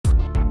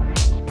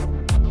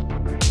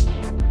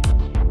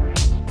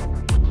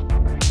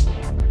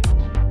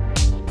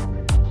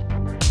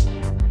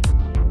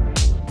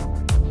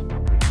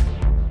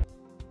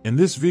In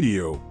this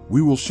video,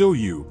 we will show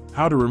you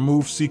how to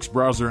remove SEEKSE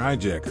browser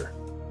hijacker.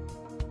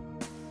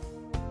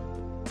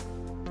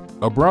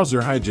 A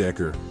browser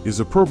hijacker is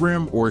a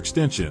program or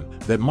extension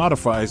that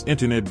modifies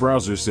internet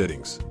browser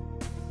settings.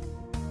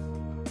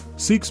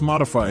 SEEKSE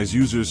modifies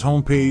users'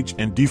 homepage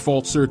and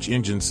default search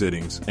engine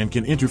settings and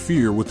can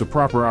interfere with the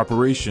proper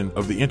operation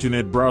of the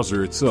internet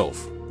browser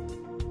itself.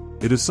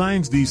 It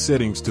assigns these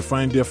settings to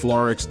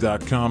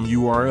findeflarx.com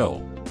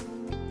URL.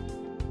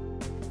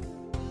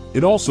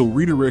 It also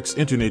redirects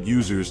internet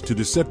users to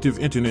deceptive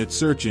internet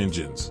search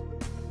engines.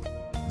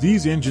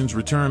 These engines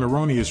return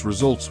erroneous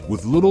results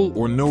with little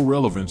or no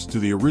relevance to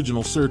the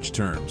original search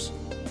terms.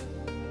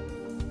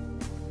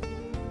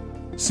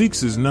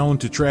 SEEKSE is known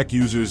to track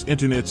users'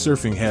 internet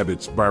surfing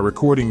habits by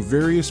recording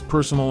various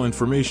personal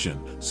information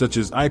such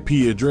as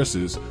IP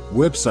addresses,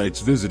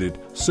 websites visited,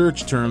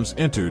 search terms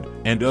entered,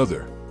 and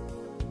other.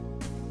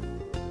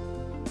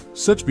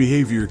 Such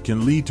behavior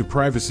can lead to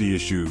privacy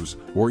issues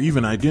or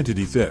even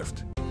identity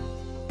theft.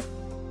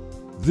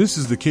 This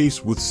is the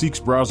case with SEEKSE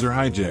browser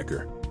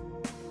hijacker.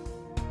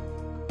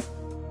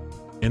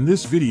 In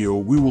this video,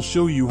 we will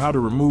show you how to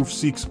remove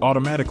SEEKSE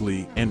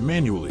automatically and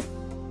manually.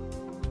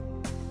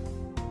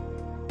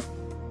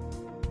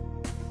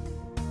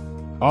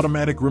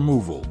 Automatic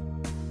removal.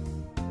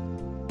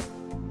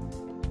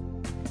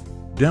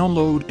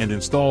 Download and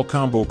install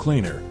Combo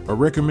Cleaner, a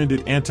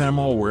recommended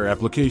anti-malware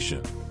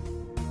application.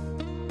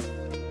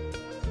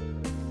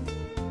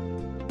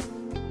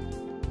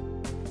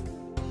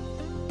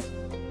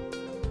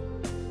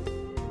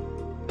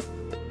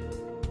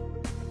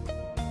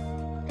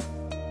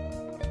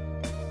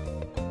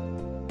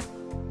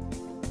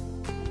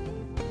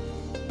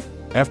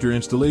 After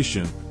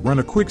installation, run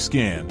a quick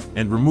scan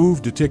and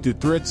remove detected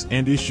threats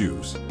and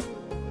issues.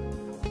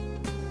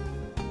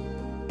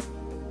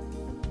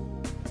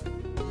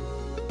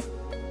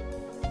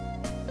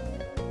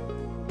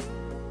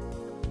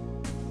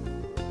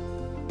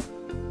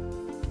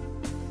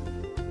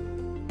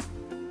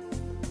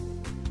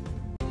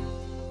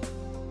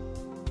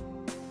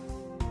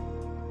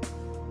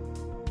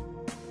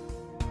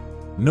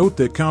 Note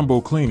that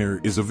Combo Cleaner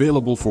is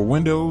available for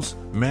Windows,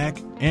 Mac,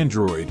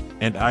 Android,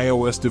 and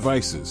iOS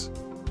devices.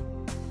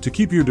 To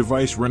keep your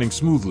device running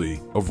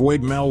smoothly,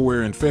 avoid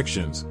malware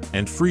infections,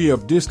 and free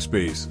up disk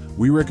space,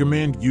 we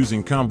recommend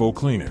using Combo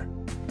Cleaner.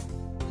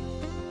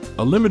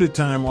 A limited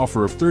time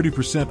offer of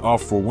 30%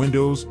 off for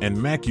Windows and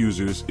Mac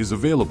users is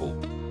available.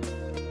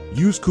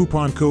 Use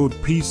coupon code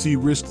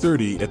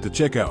PCRISK30 at the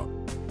checkout.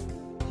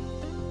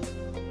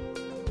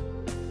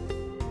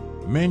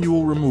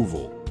 Manual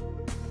removal.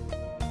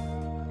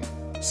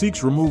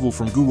 SEEKSE removal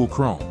from Google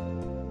Chrome.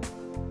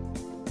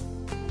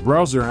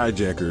 Browser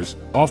hijackers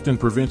often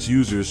prevents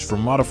users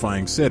from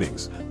modifying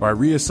settings by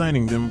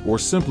reassigning them or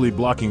simply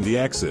blocking the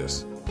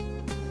access.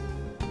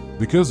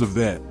 Because of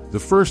that, the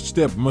first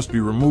step must be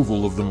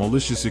removal of the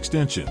malicious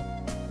extension.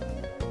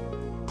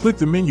 Click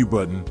the menu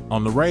button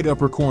on the right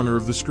upper corner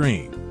of the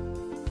screen.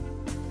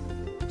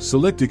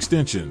 Select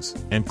Extensions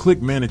and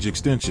click Manage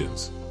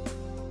Extensions.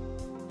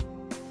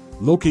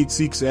 Locate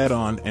SEEKSE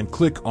add-on and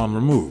click on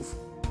Remove.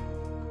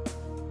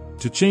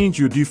 To change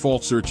your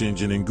default search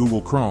engine in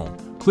Google Chrome,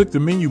 click the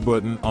menu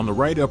button on the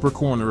right upper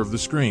corner of the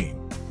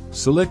screen.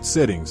 Select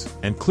Settings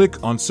and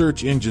click on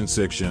Search Engine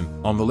section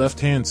on the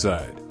left-hand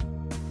side.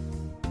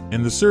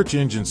 In the Search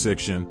Engine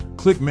section,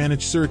 click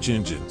Manage Search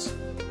Engines.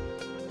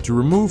 To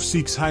remove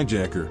SEEKSE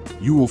hijacker,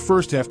 you will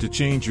first have to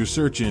change your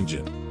search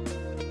engine.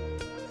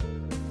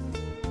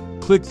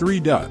 Click three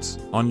dots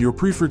on your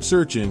preferred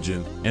search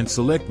engine and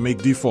select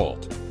Make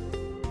Default.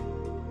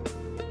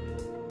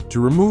 To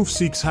remove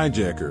SEEKSE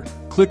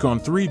hijacker, click on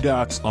three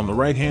dots on the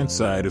right-hand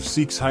side of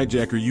SEEKSE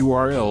hijacker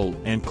URL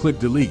and click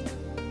Delete.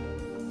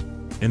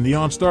 In the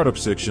On Startup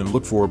section,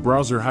 look for a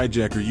browser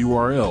hijacker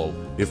URL.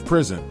 If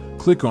present,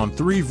 click on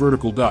three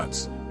vertical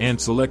dots and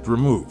select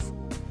Remove.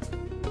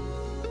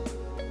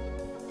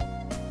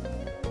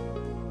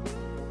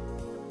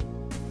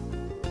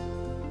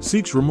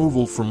 SEEKSE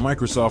removal from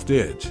Microsoft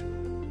Edge.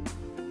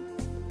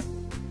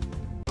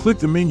 Click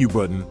the menu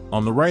button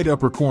on the right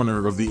upper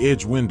corner of the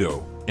Edge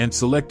window and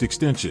select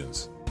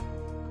Extensions.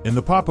 In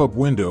the pop-up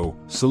window,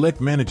 select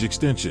Manage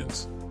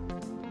Extensions.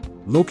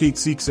 Locate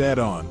SEEKSE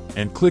add-on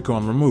and click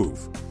on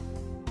Remove.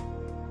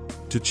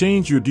 To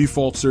change your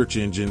default search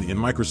engine in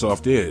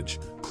Microsoft Edge,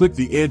 click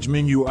the Edge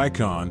menu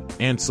icon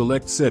and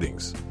select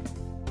Settings.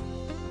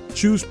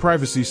 Choose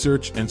Privacy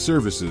Search and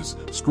Services,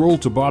 scroll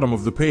to bottom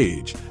of the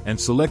page, and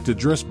select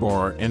Address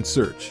Bar and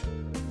Search.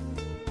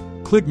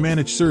 Click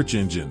Manage Search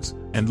Engines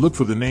and look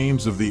for the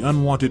names of the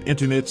unwanted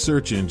internet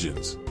search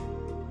engines.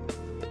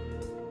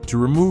 To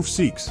remove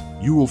SEEKSE,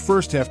 you will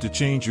first have to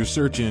change your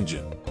search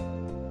engine.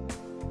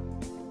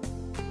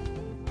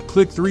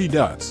 Click three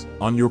dots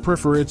on your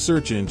preferred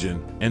search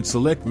engine and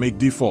select Make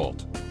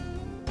Default.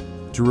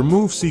 To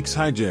remove SEEKSE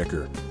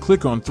hijacker,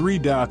 click on three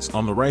dots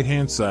on the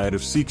right-hand side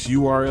of SEEKSE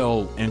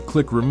URL and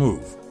click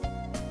Remove.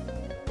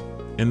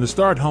 In the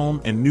Start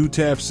Home and New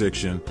Tab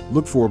section,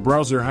 look for a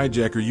browser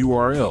hijacker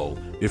URL.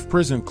 If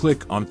present,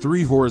 click on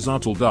three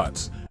horizontal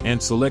dots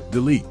and select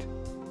Delete.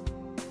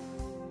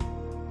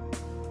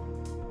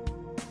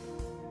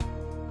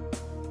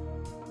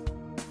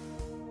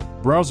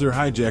 Browser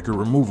hijacker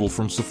removal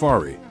from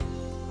Safari.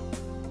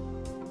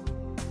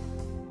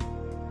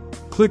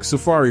 Click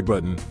Safari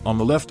button on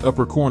the left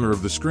upper corner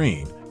of the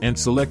screen and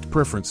select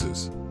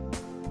Preferences.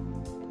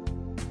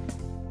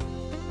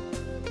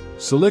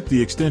 Select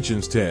the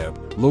Extensions tab,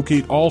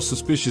 locate all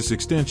suspicious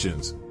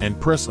extensions, and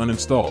press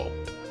Uninstall.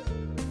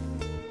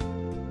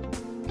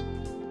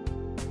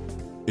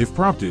 If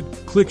prompted,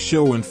 click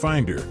Show in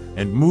Finder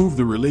and move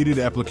the related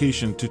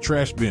application to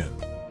Trash Bin.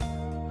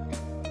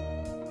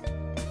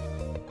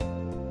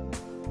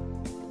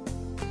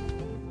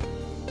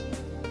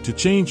 To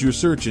change your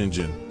search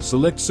engine,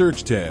 select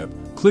Search tab,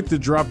 click the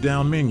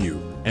drop-down menu,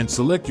 and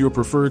select your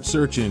preferred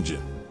search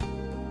engine.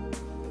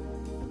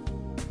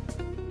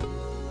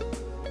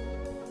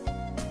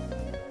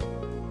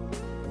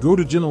 Go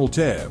to General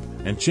tab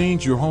and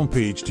change your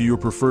homepage to your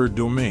preferred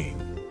domain.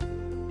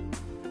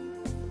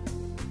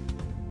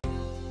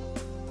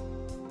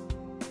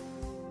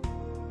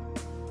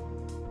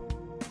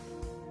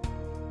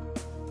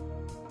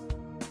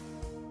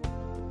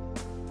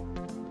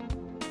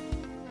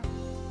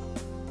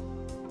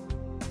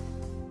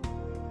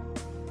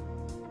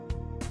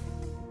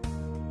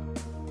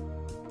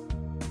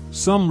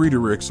 Some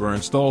redirects are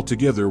installed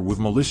together with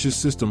malicious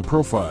system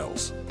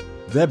profiles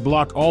that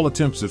block all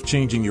attempts of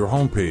changing your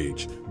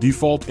homepage,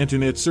 default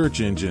internet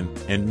search engine,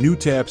 and new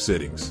tab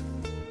settings.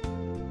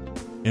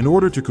 In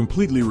order to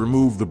completely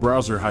remove the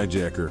browser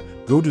hijacker,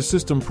 go to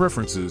System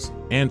Preferences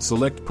and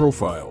select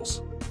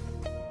Profiles.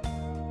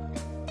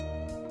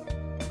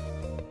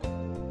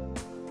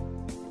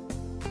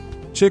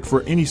 Check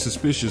for any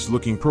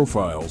suspicious-looking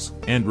profiles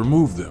and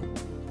remove them.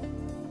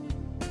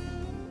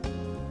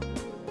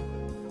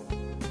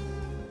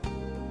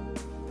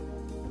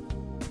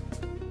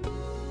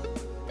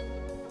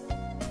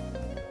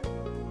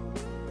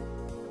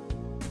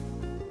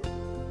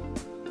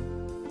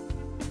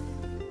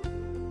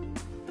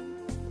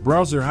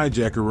 Browser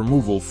hijacker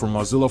removal from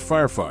Mozilla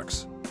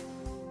Firefox.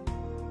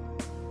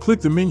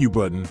 Click the menu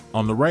button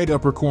on the right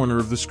upper corner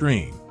of the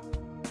screen.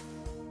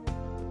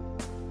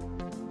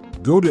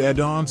 Go to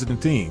Add-ons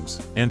and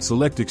Themes and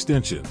select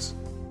Extensions.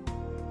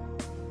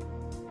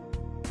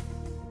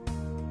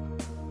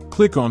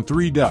 Click on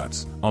three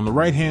dots on the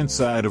right-hand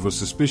side of a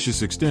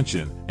suspicious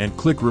extension and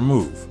click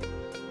Remove.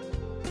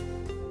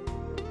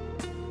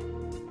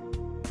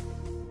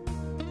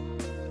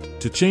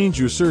 To change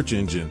your search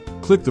engine,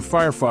 click the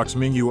Firefox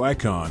menu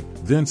icon,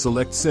 then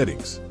select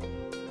Settings.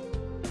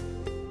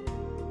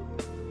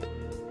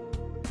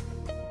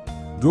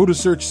 Go to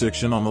Search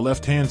section on the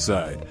left-hand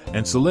side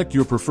and select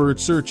your preferred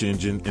search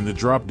engine in the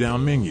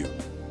drop-down menu.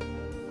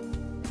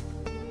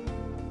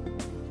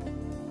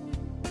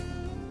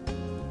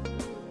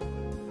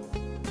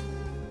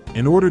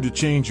 In order to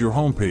change your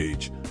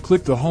homepage,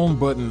 click the Home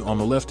button on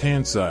the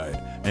left-hand side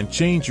and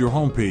change your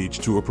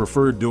homepage to a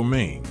preferred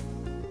domain.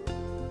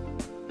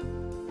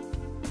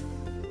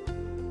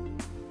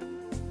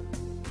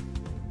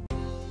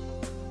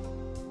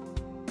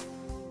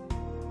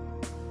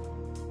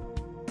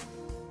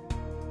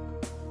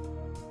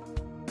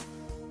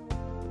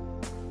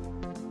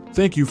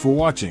 Thank you for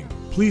watching.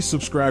 Please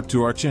subscribe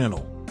to our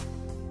channel.